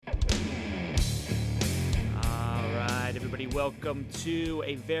everybody. Welcome to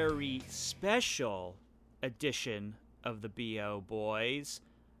a very special edition of the BO Boys.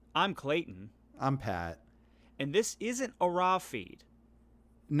 I'm Clayton. I'm Pat. And this isn't a raw feed.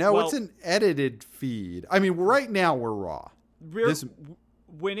 No, it's an edited feed. I mean, right now we're raw.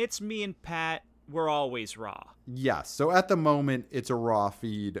 When it's me and Pat, we're always raw. Yes. So at the moment, it's a raw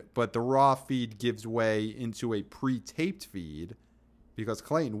feed, but the raw feed gives way into a pre-taped feed because,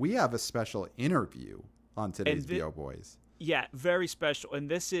 Clayton, we have a special interview on today's BO Boys. Yeah, very special. And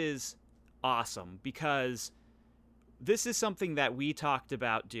this is awesome because this is something that we talked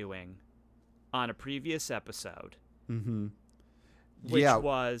about doing on a previous episode. Mm-hmm. Which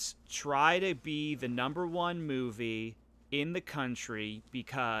was try to be the number one movie in the country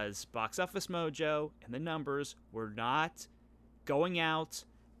because Box Office Mojo and the numbers were not going out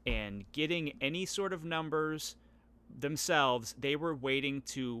and getting any sort of numbers themselves. They were waiting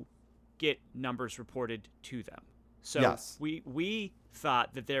to get numbers reported to them. So we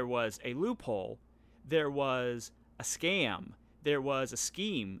thought that there was a loophole, there was a scam, there was a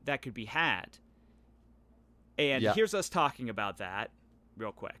scheme that could be had. And here's us talking about that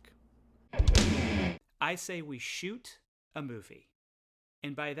real quick. I say we shoot a movie.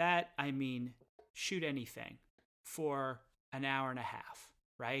 And by that, I mean shoot anything for an hour and a half,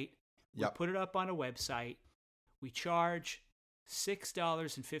 right? Yep. We put it up on a website. We charge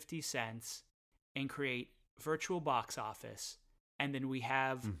 $6.50 and create virtual box office. And then we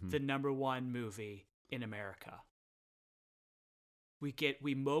have the number one movie in America.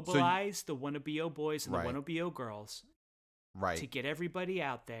 We mobilize the Wanna BO boys and the Wanna BO girls to get everybody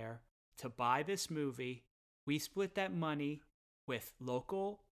out there to buy this movie. We split that money with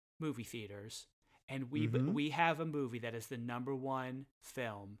local movie theaters, and we have a movie that is the number one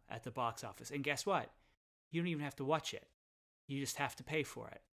film at the box office. And guess what? You don't even have to watch it. You just have to pay for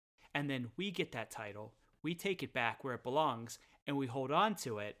it. And then we get that title, we take it back where it belongs, and we hold on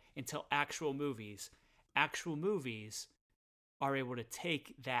to it until actual movies are able to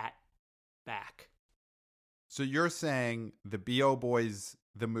take that back. So you're saying the BO Boys,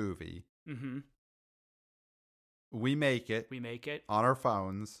 the movie. Mm-hmm. We make it on our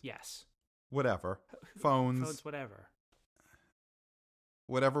phones. Yes. Whatever. Phones, whatever.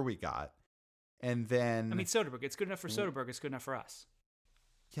 Whatever we got. And then... I mean, Soderbergh. It's good enough for Soderbergh. It's good enough for us.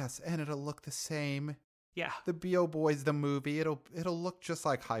 Yes, and it'll look the same. Yeah. The BO Boys, the movie, it'll look just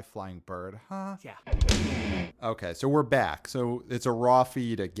like High Flying Bird, huh? Yeah. Okay, so we're back. So it's a raw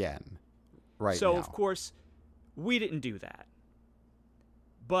feed again right now. So, of course, we didn't do that.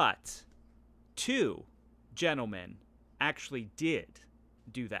 But 2 gentlemen actually did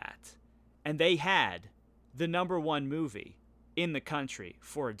do that. And they had the number one movie in the country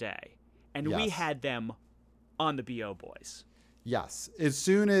for a day. And we had them on the BO Boys. Yes. As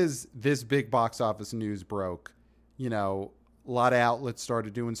soon as this big box office news broke, a lot of outlets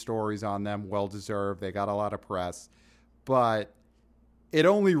started doing stories on them. Well-deserved. They got a lot of press. But it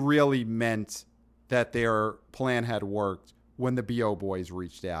only really meant that their plan had worked when the BO Boys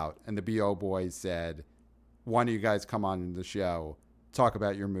reached out. And the BO Boys said, why don't you guys come on the show, talk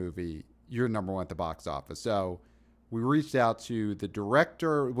about your movie. You're number one at the box office. So we reached out to the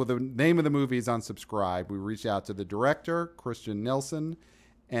director. Well, the name of the movie is Unsubscribed. We reached out to the director, Christian Nilsson,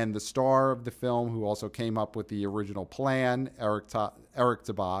 and the star of the film, who also came up with the original plan, Eric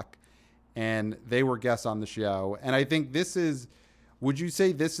Tabak. And they were guests on the show. And I think would you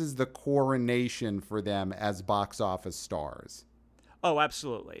say this is the coronation for them as box office stars? Oh,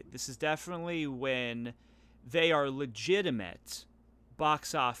 absolutely. This is definitely when they are legitimate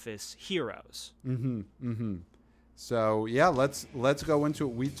box office heroes. Mm-hmm. Mm-hmm. So, let's go into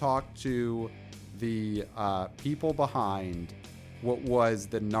it. We talked to the people behind what was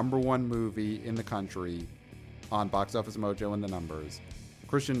the number one movie in the country on Box Office Mojo and the numbers.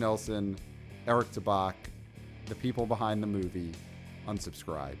 Christian Nilsson, Eric Tabak, the people behind the movie,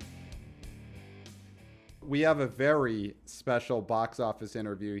 Unsubscribed. We have a very special box office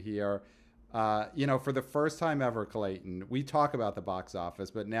interview here. For the first time ever, Clayton, we talk about the box office,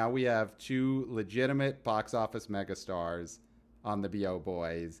 but now we have 2 legitimate box office megastars on the BO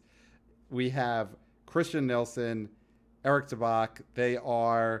Boys. We have Christian Nilsson, Eric Tabak. They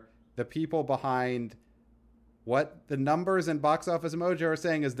are the people behind what the numbers and Box Office Mojo are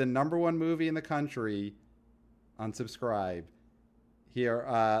saying is the number one movie in the country, Unsubscribed.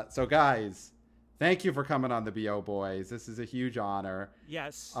 Here, so guys, thank you for coming on the BO Boys. This is a huge honor.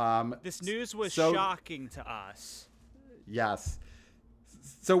 Yes. This news was shocking to us. Yes.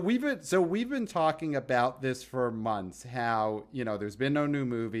 So we've been talking about this for months. How there's been no new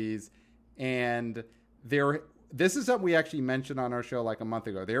movies, and this is something we actually mentioned on our show like a month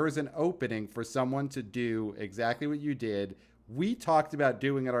ago. There is an opening for someone to do exactly what you did. We talked about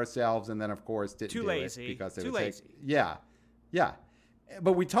doing it ourselves, and then of course didn't do it because it would take. Yeah.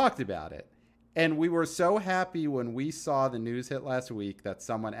 But we talked about it, and we were so happy when we saw the news hit last week that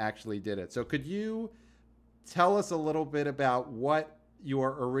someone actually did it. So could you tell us a little bit about what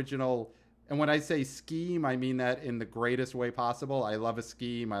your original, and when I say scheme, I mean that in the greatest way possible. I love a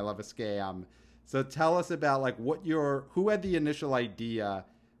scheme. I love a scam. So tell us about like who had the initial idea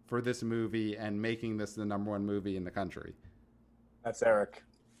for this movie and making this the #1 movie in the country. That's Eric.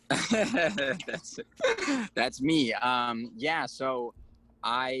 That's me. Yeah. So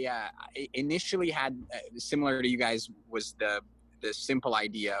I initially had, similar to you guys, was the simple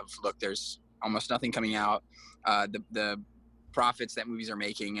idea of, look, there's almost nothing coming out. The profits that movies are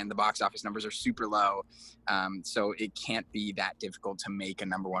making and the box office numbers are super low. So it can't be that difficult to make a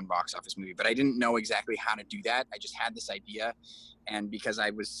 #1 box office movie. But I didn't know exactly how to do that. I just had this idea. And because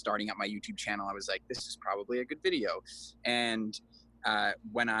I was starting up my YouTube channel, I was like, this is probably a good video. And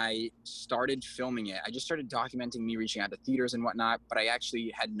when I started filming it, I just started documenting me reaching out to theaters and whatnot, but I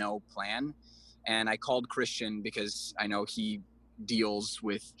actually had no plan. And I called Christian because I know he deals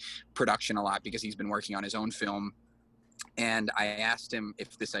with production a lot because he's been working on his own film. And I asked him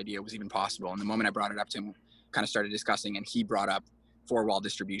if this idea was even possible. And the moment I brought it up to him, kind of started discussing, and he brought up 4-wall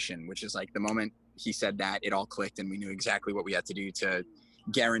distribution, which is like the moment he said that, it all clicked and we knew exactly what we had to do to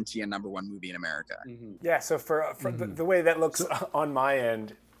guarantee a #1 movie in America. Mm-hmm. Yeah, so for the way that looks on my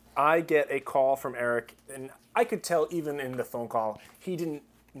end, I get a call from Eric, and I could tell even in the phone call, he didn't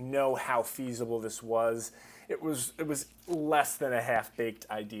know how feasible this was. It was less than a half-baked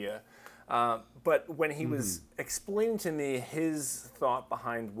idea. But when he was explaining to me his thought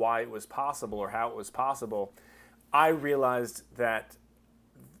behind why it was possible or how it was possible, I realized that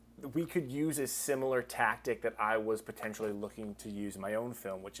we could use a similar tactic that I was potentially looking to use in my own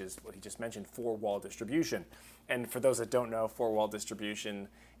film, which is what he just mentioned, 4-wall distribution. And for those that don't know, 4-wall distribution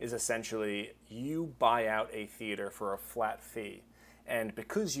is essentially you buy out a theater for a flat fee. And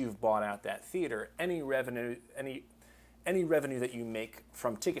because you've bought out that theater, any revenue that you make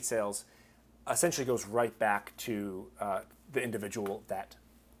from ticket sales essentially goes right back to the individual that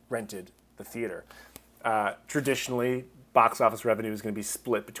rented the theater. Traditionally, box office revenue is going to be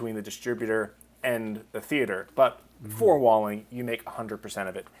split between the distributor and the theater, but 4-walling, you make 100%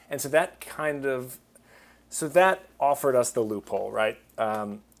 of it. And so that offered us the loophole, right?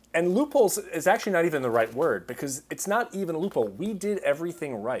 And loopholes is actually not even the right word, because it's not even a loophole. We did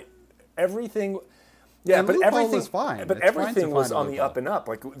everything right. Everything. Yeah, and but everything was fine. But it's everything was on the up and up.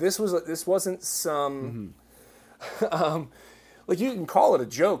 Like this wasn't some. Like you can call it a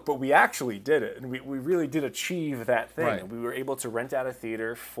joke, but we actually did it, and we really did achieve that thing. Right. And we were able to rent out a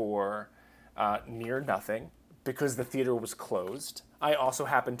theater for near nothing because the theater was closed. I also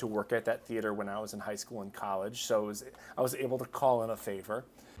happened to work at that theater when I was in high school and college, so I was able to call in a favor.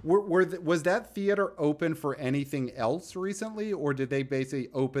 Was that theater open for anything else recently, or did they basically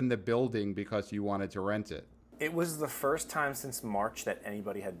open the building because you wanted to rent it? It was the first time since March that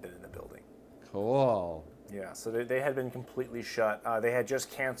anybody had been in the building. Cool. Yeah, so they had been completely shut. They had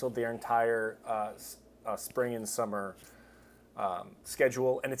just canceled their entire spring and summer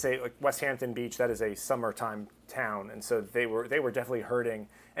schedule, and it's like West Hampton Beach. That is a summertime town, and so they were definitely hurting.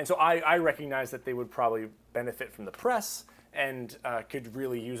 And so I recognized that they would probably benefit from the press and could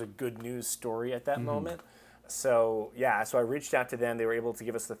really use a good news story at that moment. So yeah, so I reached out to them. They were able to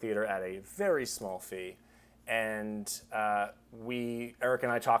give us the theater at a very small fee. And Eric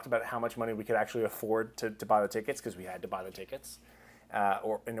and I talked about how much money we could actually afford to buy the tickets, because we had to buy the tickets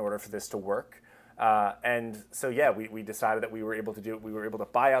or in order for this to work. And so, yeah, we decided that we were able to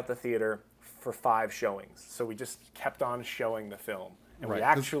buy out the theater for 5 showings. So we just kept on showing the film. And we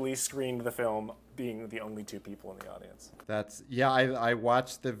actually screened the film, being the only 2 people in the audience. I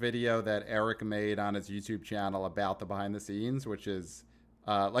watched the video that Eric made on his YouTube channel about the behind the scenes, which is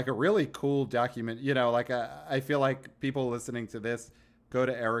like a really cool document. I feel like people listening to this, go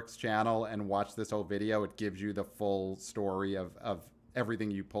to Eric's channel and watch this whole video. It gives you the full story of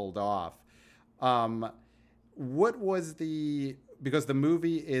everything you pulled off. Because the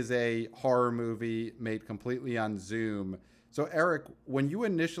movie is a horror movie made completely on Zoom. So Eric, when you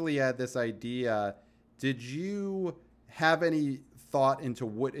initially had this idea, did you have any thought into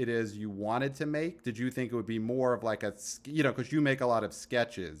what it is you wanted to make? Did you think it would be more of like because you make a lot of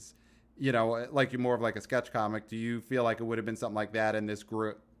sketches, like you're more of like a sketch comic. Do you feel like it would have been something like that and this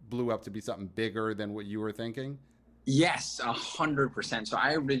blew up to be something bigger than what you were thinking? Yes, 100%. So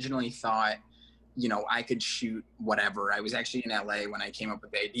I originally thought, I could shoot whatever. I was actually in LA when I came up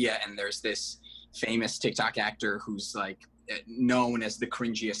with the idea, and there's this famous TikTok actor who's like known as the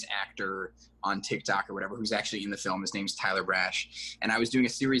cringiest actor on TikTok or whatever, who's actually in the film. His name's Tyler Brash. And I was doing a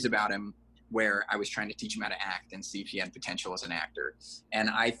series about him where I was trying to teach him how to act and see if he had potential as an actor. And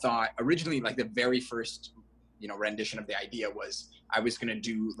I thought originally, like the very first, rendition of the idea was I was going to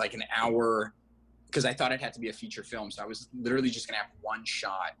do like an hour, because I thought it had to be a feature film. So I was literally just going to have one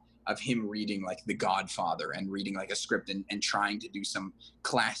shot of him reading like The Godfather and reading like a script and trying to do some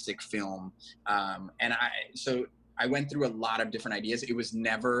classic film. So I went through a lot of different ideas. It was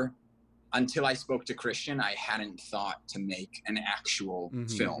never until I spoke to Christian, I hadn't thought to make an actual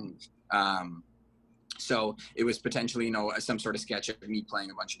film. So it was potentially, some sort of sketch of me playing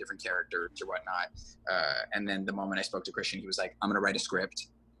a bunch of different characters or whatnot. And then the moment I spoke to Christian, he was like, I'm going to write a script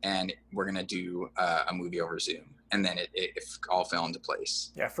and we're going to do a movie over Zoom. And then it all fell into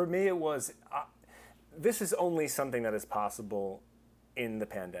place. Yeah, for me, it was, this is only something that is possible in the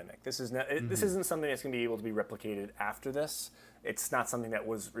pandemic. This is not, this isn't something that's going to be able to be replicated after this. It's not something that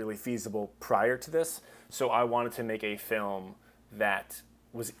was really feasible prior to this. So I wanted to make a film that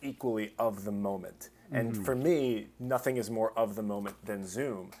was equally of the moment. And for me, nothing is more of the moment than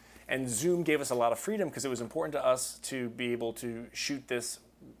Zoom. And Zoom gave us a lot of freedom because it was important to us to be able to shoot this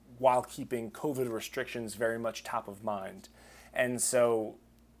while keeping COVID restrictions very much top of mind. And so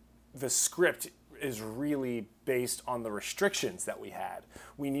the script is really based on the restrictions that we had.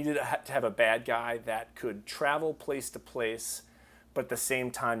 We needed to have a bad guy that could travel place to place, but at the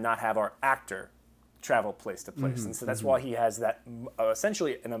same time not have our actor travel place to place. And so that's why he has that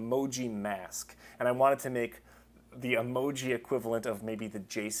essentially an emoji mask. And I wanted to make the emoji equivalent of maybe the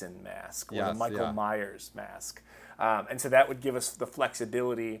Jason mask or the Michael Myers mask. And so that would give us the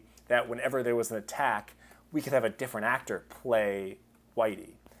flexibility that whenever there was an attack, we could have a different actor play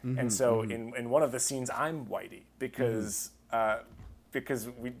Whitey. And so in one of the scenes, I'm Whitey because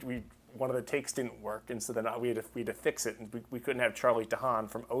we one of the takes didn't work, and so then we had to fix it, and we couldn't have Charlie Dahan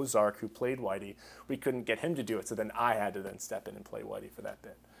from Ozark, who played Whitey. We couldn't get him to do it, so then I had to then step in and play Whitey for that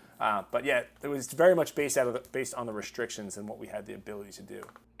bit. But yeah, it was very much based on the restrictions and what we had the ability to do.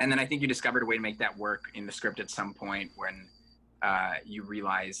 And then I think you discovered a way to make that work in the script at some point when you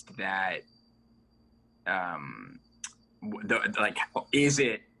realized that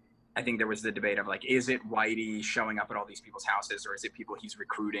I think there was the debate of like, is it Whitey showing up at all these people's houses, or is it people he's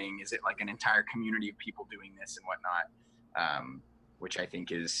recruiting? Is it like an entire community of people doing this and whatnot? Which I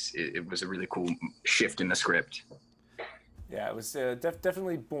think it was a really cool shift in the script. Yeah, it was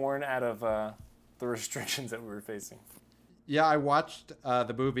definitely born out of the restrictions that we were facing. Yeah, I watched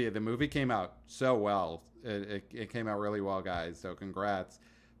the movie. The movie came out so well. It came out really well, guys, so congrats.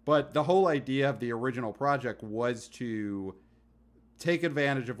 But the whole idea of the original project was to take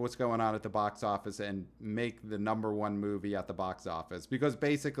advantage of what's going on at the box office and make the #1 movie at the box office. Because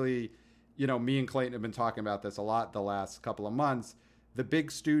basically, me and Clayton have been talking about this a lot the last couple of months. The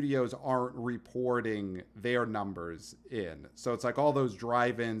big studios aren't reporting their numbers in. So it's like all those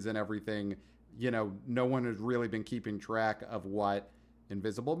drive-ins and everything, no one has really been keeping track of what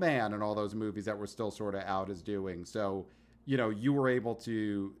Invisible Man and all those movies that were still sort of out is doing. So, you were able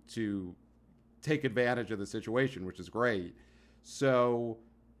to take advantage of the situation, which is great. So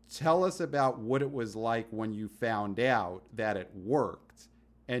tell us about what it was like when you found out that it worked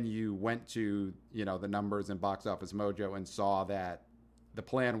and you went to, the numbers in Box Office Mojo and saw that the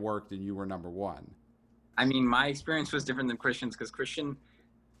plan worked and you were #1. I mean, my experience was different than Christian's because Christian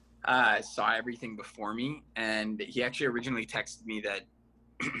saw everything before me, and he actually originally texted me that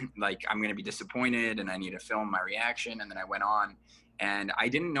like, I'm going to be disappointed and I need to film my reaction. And then I went on and I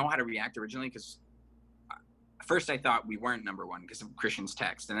didn't know how to react originally because first I thought we weren't #1 because of Christian's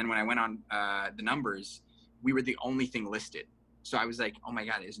text. And then when I went on the numbers, we were the only thing listed. So I was like, oh my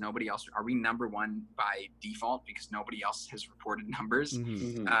God, is nobody else? Are we #1 by default because nobody else has reported numbers?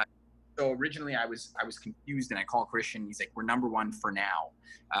 So originally I was confused and I called Christian. He's like, we're #1 for now,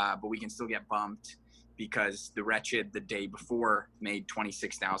 but we can still get bumped because The Wretched the day before made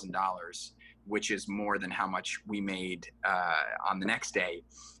 $26,000, which is more than how much we made on the next day.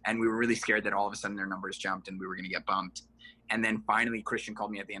 And we were really scared that all of a sudden their numbers jumped and we were going to get bumped. And then finally Christian called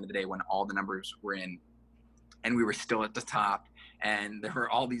me at the end of the day when all the numbers were in and we were still at the top. And there were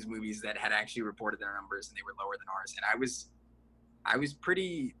all these movies that had actually reported their numbers and they were lower than ours. And I was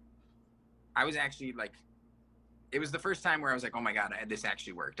actually like, it was the first time where I was like, oh my God, this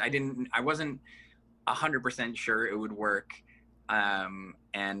actually worked. I wasn't 100% sure it would work.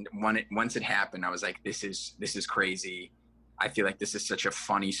 And once it happened, I was like, this is crazy. I feel like this is such a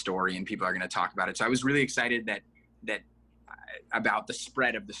funny story and people are going to talk about it. So I was really excited that about the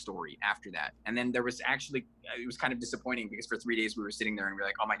spread of the story after that. And then there was actually, it was kind of disappointing because for 3 days we were sitting there and we were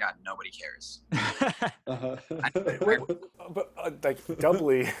like, oh my God, nobody cares. But like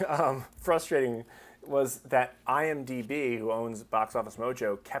doubly frustrating was that IMDb, who owns Box Office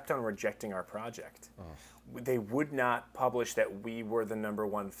Mojo, kept on rejecting our project. They would not publish that we were the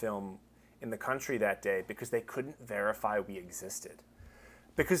 #1 film in the country that day because they couldn't verify we existed.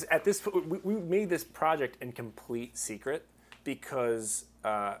 Because at this point, we made this project in complete secret because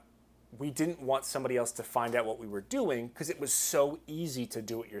we didn't want somebody else to find out what we were doing because it was so easy to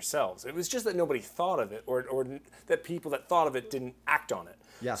do it yourselves. It was just that nobody thought of it or that people that thought of it didn't act on it.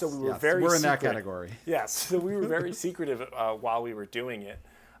 Yes, so we were we're in that category. Yes, so we were very secretive while we were doing it.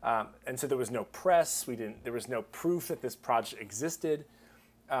 And so there was no press. There was no proof that this project existed.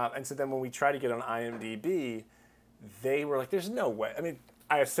 And so then when we tried to get on IMDb, they were like, there's no way. I mean,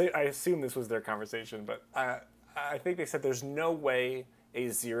 I assume this was their conversation, but I think they said there's no way a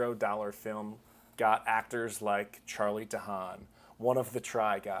 $0 film got actors like Charlie Dahan, one of the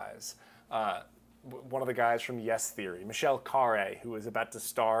Try Guys, one of the guys from Yes Theory, Michelle Khare, who was about to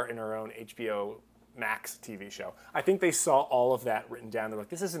star in her own HBO Max TV show. I think they saw all of that written down. They're like,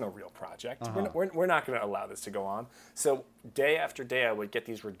 this isn't a real project. We're not going to allow this to go on. So day after day, I would get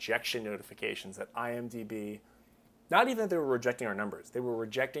these rejection notifications that IMDb, not even that they were rejecting our numbers, they were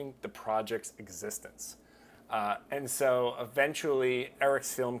rejecting the project's existence. And so eventually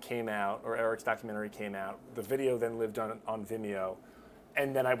Eric's film came out, or Eric's documentary came out. The video then lived on Vimeo.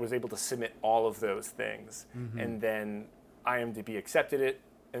 And then I was able to submit all of those things. Mm-hmm. And then IMDb accepted it.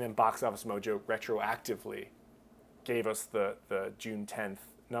 And then Box Office Mojo retroactively gave us the June 10th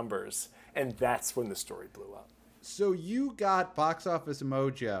numbers. And that's when the story blew up. So you got Box Office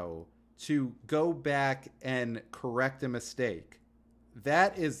Mojo to go back and correct a mistake.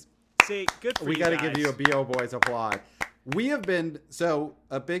 That is... See, good for we you got to guys. give you a B.O. Boys applaud. We have been... So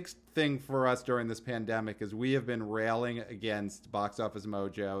a big thing for us during this pandemic is we have been railing against Box Office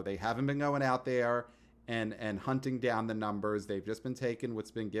Mojo. They haven't been going out there and hunting down the numbers. They've just been taking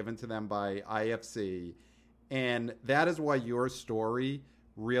what's been given to them by IFC. And that is why your story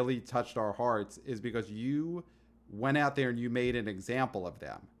really touched our hearts, is because you went out there and you made an example of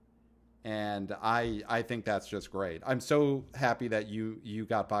them. And I think that's just great. I'm so happy that you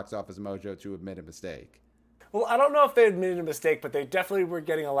got Box Office Mojo to admit a mistake. Well, I don't know if they admitted a mistake, but they definitely were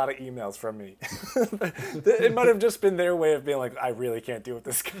getting a lot of emails from me. It might have just been their way of being like, I really can't deal with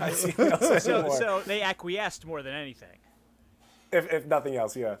this guy's emails anymore. So they acquiesced more than anything. If nothing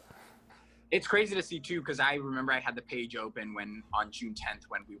else, yeah. It's crazy to see, too, because I remember I had the page open on June 10th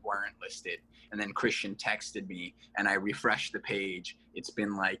when we weren't listed. And then Christian texted me, and I refreshed the page. It's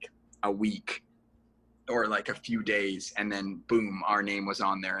been like a week or like a few days, and then boom, our name was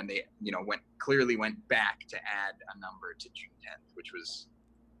on there, and they clearly went back to add a number to June 10th, which was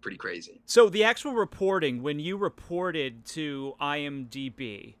pretty crazy. So the actual reporting, when you reported to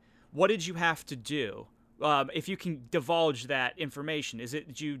IMDb, what did you have to do? If you can divulge that information,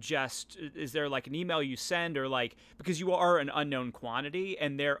 is there like an email you send, or like, because you are an unknown quantity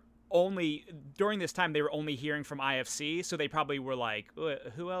and during this time they were only hearing from IFC, so they probably were like,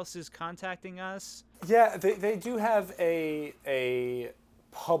 who else is contacting us? Yeah, they do have a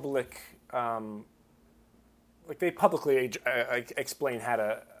public, like they publicly explain how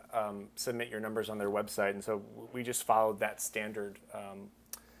to submit your numbers on their website, and so we just followed that standard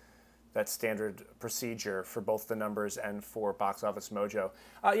procedure for both the numbers and for Box Office Mojo.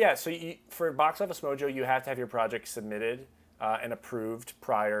 So for Box Office Mojo, you have to have your project submitted and approved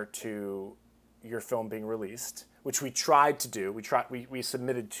prior to your film being released, which we tried to do. We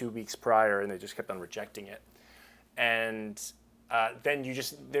submitted 2 weeks prior, and they just kept on rejecting it. And then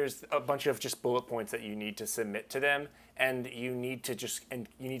there's a bunch of just bullet points that you need to submit to them, and you need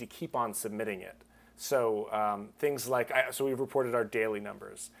to keep on submitting it. So things like, so we reported our daily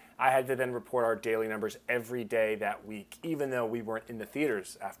numbers. I had to then report our daily numbers every day that week, even though we weren't in the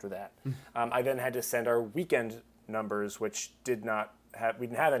theaters after that. I then had to send our weekend numbers, which we didn't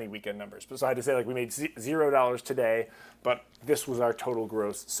have any weekend numbers. So I had to say, like, we made $0 today, but this was our total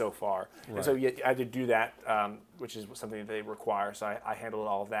gross so far. Right. And so I had to do that, which is something that they require. So I handled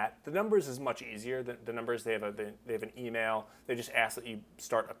all of that. The numbers is much easier. The numbers, they have an email. They just ask that you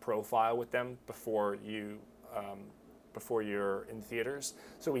start a profile with them before you're in theaters.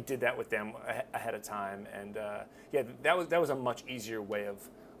 So we did that with them ahead of time. And that was a much easier way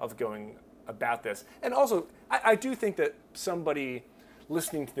of going about this. And also, I do think that somebody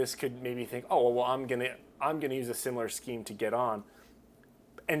listening to this could maybe think, oh, well, I'm gonna use a similar scheme to get on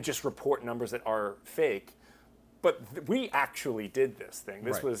and just report numbers that are fake. But we actually did this thing.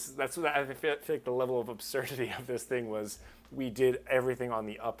 This Right. was that's what I feel like the level of absurdity of this thing was. We did everything on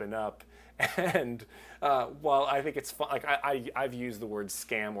the up and up, and while I think it's fun, like I've used the word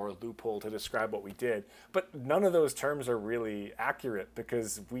scam or loophole to describe what we did, but none of those terms are really accurate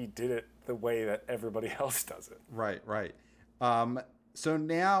because we did it the way that everybody else does it. Right. So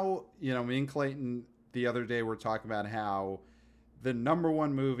now, me and Clayton the other day were talking about how the number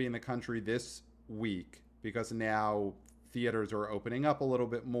one movie in the country this week, because now theaters are opening up a little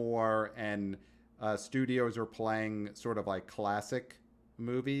bit more and studios are playing sort of like classic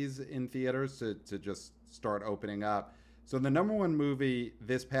movies in theaters to just start opening up. So the number one movie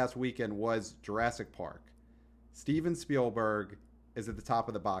this past weekend was Jurassic Park. Steven Spielberg is at the top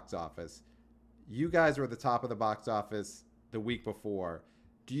of the box office. You guys were at the top of the box office the week before.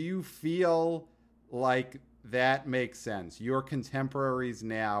 Do you feel like that makes sense? Your contemporaries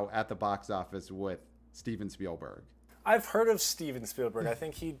now at the box office with Steven Spielberg. I've heard of Steven Spielberg. I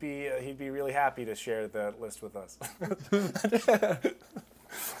think he'd be really happy to share the list with us.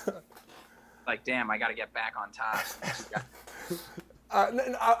 Like, damn, I got to get back on top.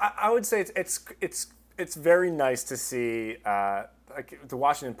 I would say it's very nice to see like the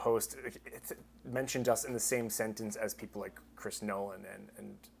Washington Post it's mentioned us in the same sentence as people like Chris Nolan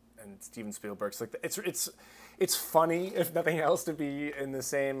and Steven Spielberg. So like it's funny, if nothing else, to be in the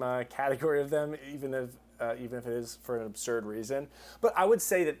same category of them, even if it is for an absurd reason. But I would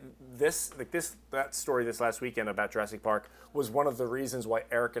say that that story this last weekend about Jurassic Park was one of the reasons why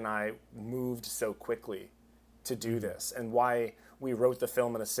Eric and I moved so quickly to do this, and why we wrote the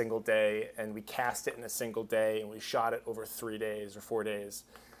film in a single day, and we cast it in a single day, and we shot it over 3 days or 4 days.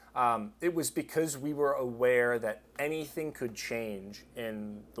 It was because we were aware that anything could change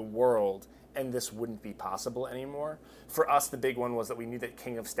in the world and this wouldn't be possible anymore. For us, the big one was that we knew that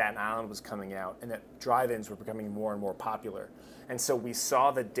King of Staten Island was coming out and that drive-ins were becoming more and more popular. And so we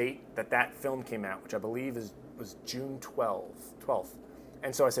saw the date that film came out, which I believe was June 12th.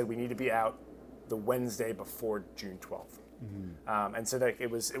 And so I said, we need to be out the Wednesday before June 12th. Mm-hmm. And so that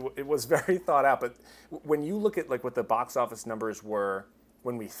it was very thought out. But when you look at like what the box office numbers were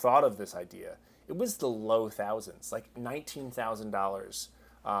when we thought of this idea, it was the low thousands, like $19,000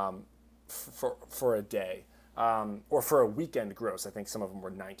 for a day, or for a weekend gross. I think some of them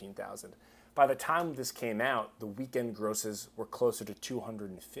were 19,000. By the time this came out, the weekend grosses were closer to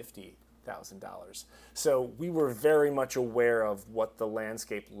 $250,000. So we were very much aware of what the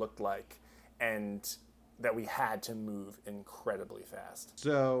landscape looked like, and that we had to move incredibly fast.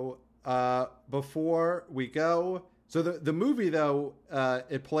 So before we go, so the movie though,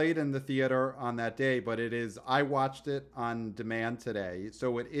 it played in the theater on that day, but I watched it on demand today,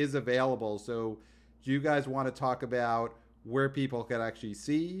 so it is available. So do you guys want to talk about where people could actually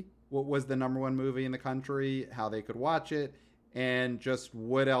see what was the number one movie in the country, how they could watch it, and just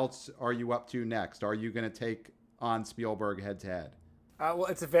what else are you up to next? Are you going to take on Spielberg head to head? Well,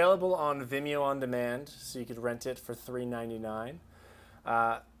 it's available on Vimeo on demand, so you could rent it for $3.99.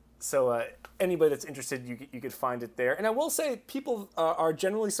 So anybody that's interested, you could find it there. And I will say, people are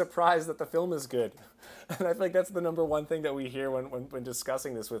generally surprised that the film is good. And I think that's the number one thing that we hear when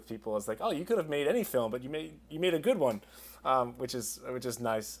discussing this with people is like, oh, you could have made any film, but you made a good one, which is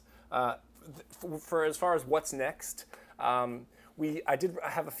nice. For as far as what's next, I did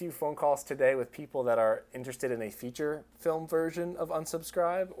have a few phone calls today with people that are interested in a feature film version of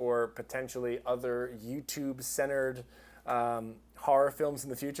Unsubscribe, or potentially other YouTube-centered horror films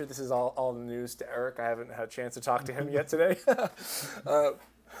in the future. This is all news to Eric. I haven't had a chance to talk to him yet today. But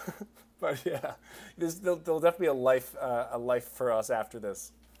yeah, there'll definitely be a life for us after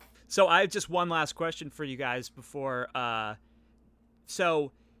this. So I have just one last question for you guys before.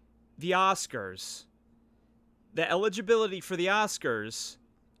 So the Oscars. The eligibility for the Oscars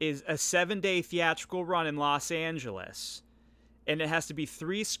is a 7-day theatrical run in Los Angeles, and it has to be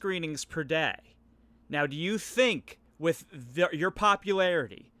 3 screenings per day. Now, do you think with your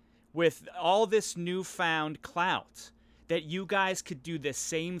popularity, with all this newfound clout, that you guys could do the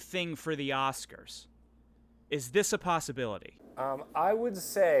same thing for the Oscars? Is this a possibility? I would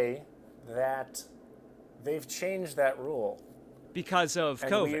say that they've changed that rule. Because of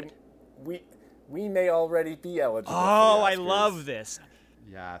COVID. We may already be eligible. Oh, I love this.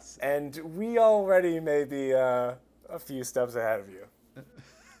 Yes. And we already may be a few steps ahead of you.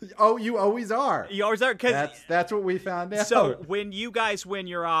 Oh, you always are. You always are. That's what we found out. So when you guys win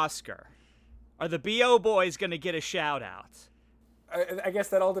your Oscar, are the BO boys going to get a shout out? I guess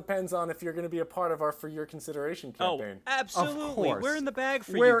that all depends on if you're going to be a part of our For Your Consideration campaign. Oh, absolutely. Of course. We're in the bag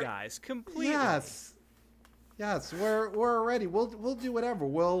for you guys completely. Yes, we're ready. We'll do whatever.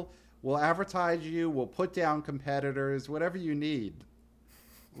 We'll advertise you. We'll put down competitors, whatever you need.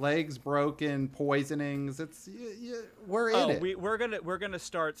 Legs broken, poisonings. We're in it. We're gonna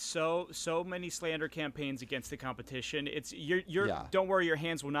start so many slander campaigns against the competition. It's Don't worry, your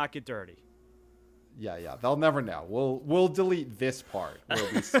hands will not get dirty. Yeah. They'll never know. We'll delete this part where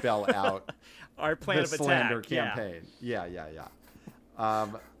we spell out our plan the of attack. Slander campaign. Yeah.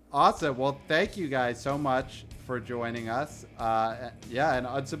 Awesome. Well, thank you guys so much for joining us. And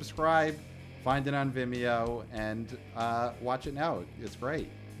unsubscribe, find it on Vimeo, and watch it now. It's great.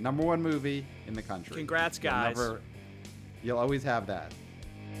 Number one movie in the country. Congrats, guys. You'll always have that.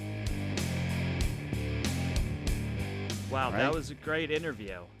 Wow, that was a great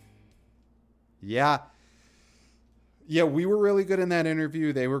interview. Yeah, we were really good in that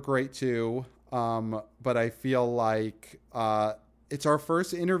interview. They were great too. But I feel like it's our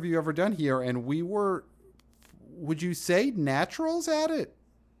first interview ever done here, and we were, would you say, naturals at it?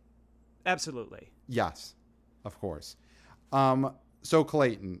 Absolutely. Yes, of course. So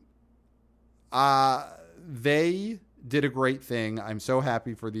Clayton, they did a great thing. I'm so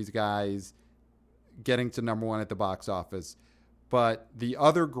happy for these guys getting to number one at the box office. But the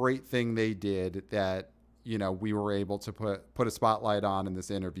other great thing they did that, we were able to put a spotlight on in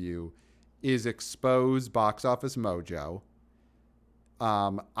this interview is expose Box Office Mojo.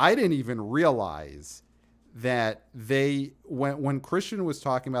 I didn't even realize that when Christian was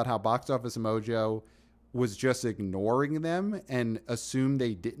talking about how Box Office Mojo was just ignoring them and assumed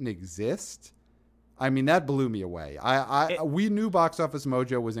they didn't exist. I mean, that blew me away. We knew Box Office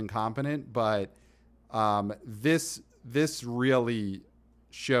Mojo was incompetent, but this really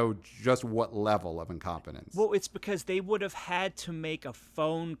showed just what level of incompetence. Well, it's because they would have had to make a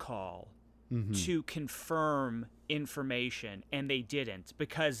phone call to confirm information, and they didn't,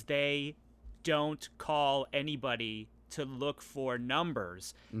 because they don't call anybody to look for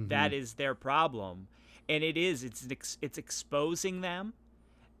numbers. That is their problem. And it's exposing them,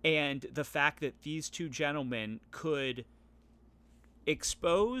 and the fact that these two gentlemen could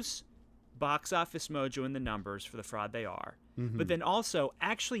expose Box Office Mojo and the numbers for the fraud they are, but then also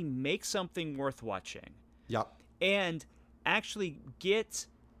actually make something worth watching. Yep. And actually get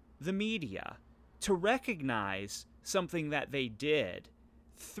the media to recognize something that they did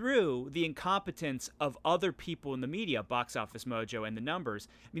through the incompetence of other people in the media, Box Office Mojo and the numbers.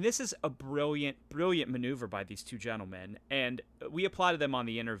 I mean, this is a brilliant maneuver by these two gentlemen, and we applauded them on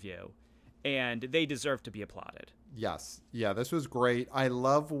the interview, and they deserve to be applauded. Yes. Yeah, this was great. I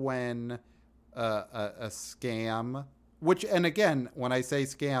love when a scam, and again, when I say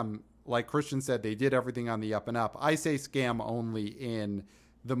scam, like Christian said, they did everything on the up and up. I say scam only in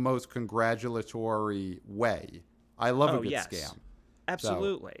the most congratulatory way. I love a good scam.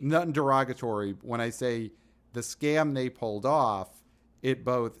 Absolutely. So, nothing derogatory. When I say the scam they pulled off, it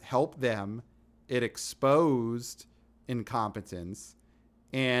both helped them, it exposed incompetence,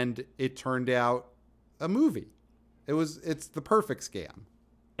 and it turned out a movie. It's the perfect scam.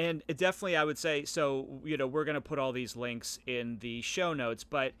 And definitely, I would say, so, we're going to put all these links in the show notes,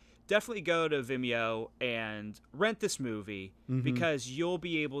 but definitely go to Vimeo and rent this movie, because you'll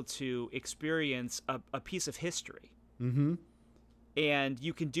be able to experience a piece of history. And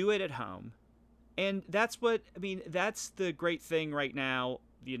you can do it at home. And that's the great thing right now.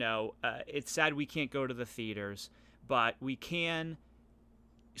 It's sad we can't go to the theaters, but we can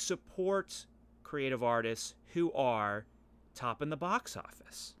support creative artists who are top in the box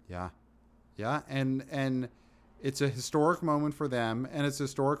office. Yeah. And it's a historic moment for them, and it's a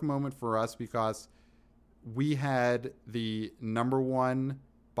historic moment for us, because we had the number one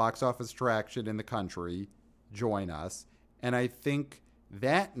box office attraction in the country join us. And I think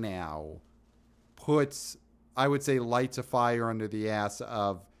that now puts, I would say, lights a fire under the ass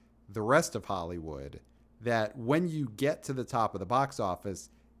of the rest of Hollywood, that when you get to the top of the box office,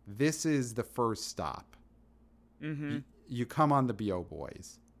 this is the first stop. You come on the B.O.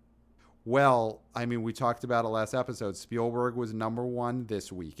 Boys. Well, I mean, we talked about it last episode. Spielberg was number one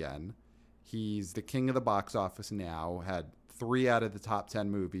this weekend. He's the king of the box office now, had 3 out of the top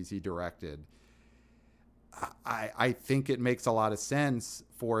 10 movies he directed. I think it makes a lot of sense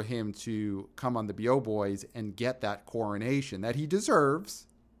for him to come on the B.O. Boys and get that coronation that he deserves.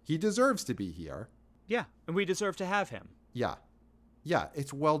 He deserves to be here. Yeah, and we deserve to have him. Yeah,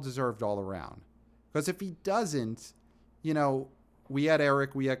 it's well-deserved all around. Because if he doesn't, we had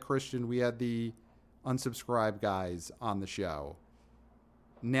Eric, we had Christian, we had the unsubscribed guys on the show.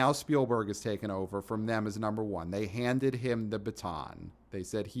 Now Spielberg has taken over from them as number one. They handed him the baton. They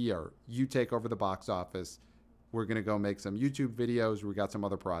said, here, you take over the box office. We're going to go make some YouTube videos. We got some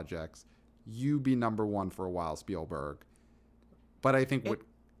other projects. You be number one for a while, Spielberg. But I think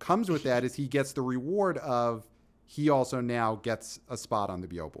comes with that is he gets the reward of he also now gets a spot on the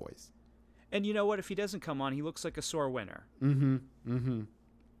BO Boys. And you know what? If he doesn't come on, he looks like a sore winner.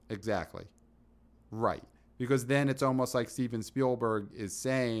 Exactly. Right. Because then it's almost like Steven Spielberg is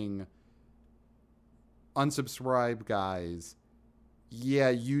saying, unsubscribe, guys. Yeah,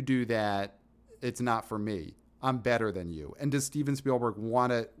 you do that. It's not for me. I'm better than you. And does Steven Spielberg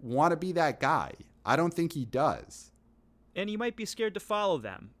want to be that guy? I don't think he does. And you might be scared to follow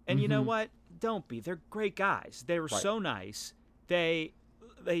them. And you know what? Don't be. They're great guys. They were so nice. They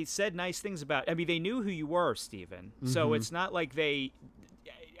said nice things about. I mean, they knew who you were, Steven. So it's not like they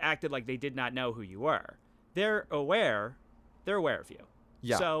acted like they did not know who you were. They're aware. They're aware of you.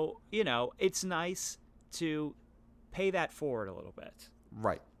 Yeah. So, it's nice to pay that forward a little bit.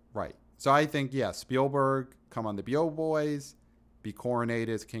 Right. So I think, Spielberg, come on the BO Boys, be coronated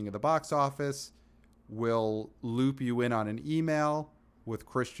as king of the box office. We'll loop you in on an email with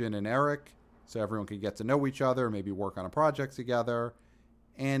Christian and Eric so everyone can get to know each other, maybe work on a project together.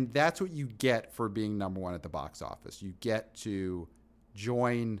 And that's what you get for being number one at the box office. You get to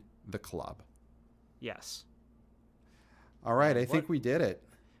join the club. Yes. All right. I think we did it.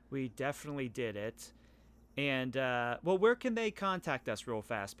 We definitely did it. And, where can they contact us real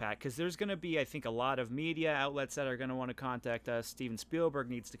fast, Pat? Because there's going to be, I think, a lot of media outlets that are going to want to contact us. Steven Spielberg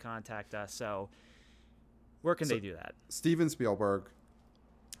needs to contact us. So where can they do that? Steven Spielberg,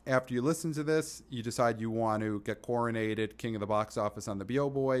 after you listen to this, you decide you want to get coronated king of the box office on the BO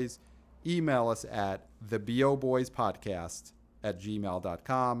Boys, email us at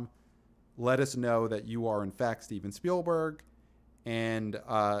theboboyspodcast@gmail.com. Let us know that you are, in fact, Steven Spielberg, and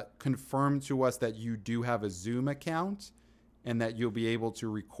confirm to us that you do have a Zoom account and that you'll be able to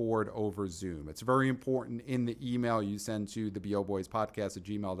record over Zoom. It's very important in the email you send to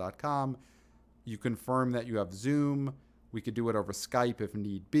theboboyspodcast@gmail.com. You confirm that you have Zoom. We could do it over Skype if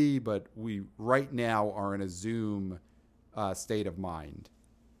need be, but we right now are in a Zoom state of mind.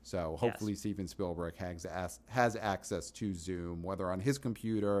 So hopefully Steven Spielberg has access to Zoom, whether on his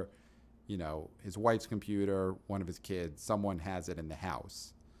computer, his wife's computer, one of his kids, someone has it in the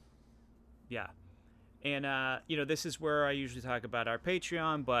house. Yeah. And, this is where I usually talk about our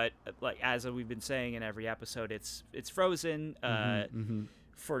Patreon, but as we've been saying in every episode, it's frozen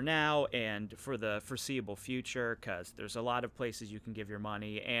for now and for the foreseeable future, because there's a lot of places you can give your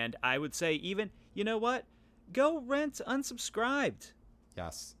money. And I would say even, you know what? Go rent Unsubscribed.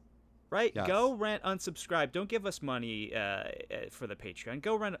 Yes. Right? Yes. Go rent Unsubscribed. Don't give us money for the Patreon.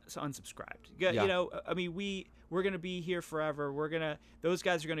 Go rent Unsubscribed. Yeah. I mean, we're going to be here forever. Those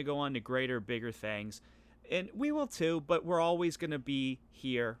guys are going to go on to greater, bigger things. And we will too, but we're always going to be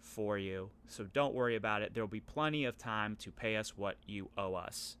here for you. So don't worry about it. There'll be plenty of time to pay us what you owe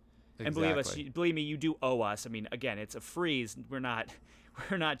us. Exactly. And believe me, you do owe us. I mean, again, it's a freeze. We're not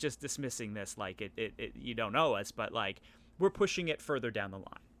just dismissing this like it you don't owe us, but we're pushing it further down the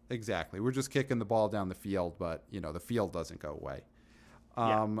line. Exactly. We're just kicking the ball down the field, but, the field doesn't go away.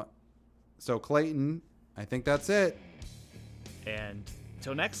 So, Clayton, I think that's it. And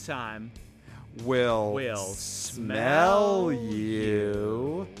till next time, we'll smell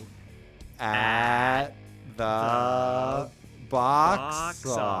you at the box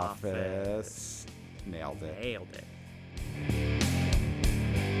office. Nailed it.